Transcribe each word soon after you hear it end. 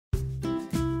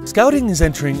Scouting is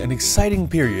entering an exciting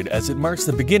period as it marks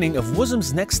the beginning of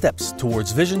WUSM's next steps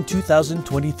towards Vision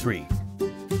 2023.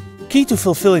 Key to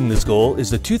fulfilling this goal is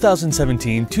the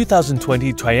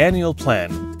 2017-2020 Triennial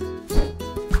Plan,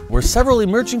 where several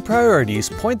emerging priorities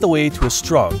point the way to a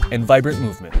strong and vibrant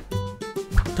movement.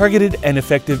 Targeted and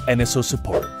effective NSO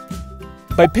support.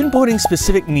 By pinpointing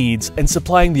specific needs and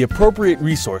supplying the appropriate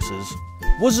resources,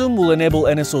 WUSM will enable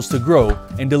NSOs to grow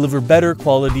and deliver better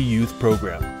quality youth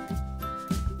program.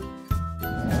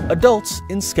 Adults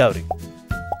in Scouting.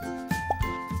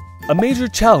 A major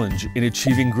challenge in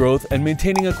achieving growth and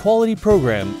maintaining a quality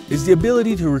program is the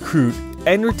ability to recruit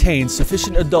and retain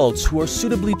sufficient adults who are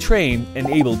suitably trained and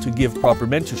able to give proper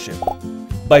mentorship.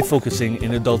 By focusing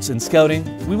in adults in Scouting,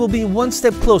 we will be one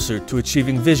step closer to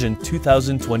achieving Vision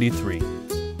 2023.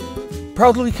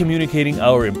 Proudly communicating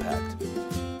our impact.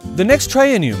 The next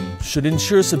triennium should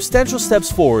ensure substantial steps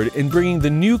forward in bringing the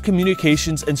new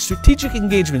communications and strategic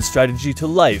engagement strategy to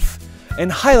life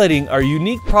and highlighting our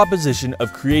unique proposition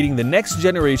of creating the next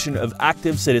generation of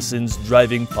active citizens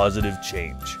driving positive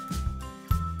change.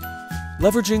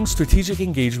 Leveraging strategic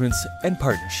engagements and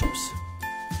partnerships.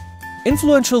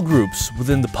 Influential groups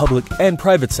within the public and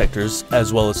private sectors,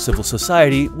 as well as civil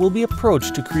society, will be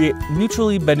approached to create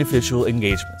mutually beneficial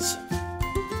engagements.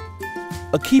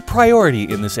 A key priority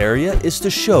in this area is to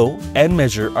show and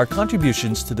measure our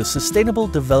contributions to the Sustainable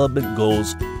Development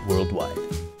Goals worldwide.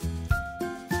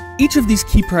 Each of these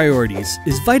key priorities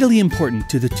is vitally important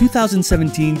to the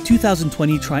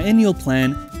 2017-2020 Triennial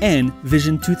Plan and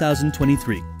Vision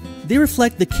 2023. They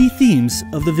reflect the key themes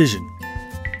of the vision: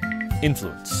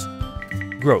 influence,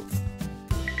 growth,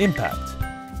 impact,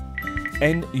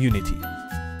 and unity.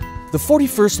 The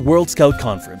 41st World Scout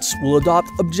Conference will adopt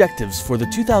objectives for the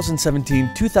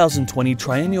 2017-2020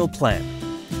 Triennial Plan,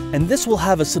 and this will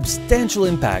have a substantial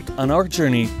impact on our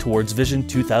journey towards Vision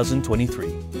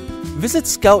 2023. Visit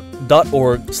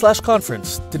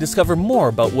scout.org/conference to discover more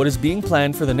about what is being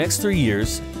planned for the next 3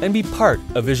 years and be part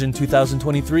of Vision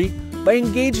 2023 by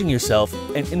engaging yourself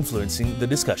and influencing the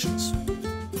discussions.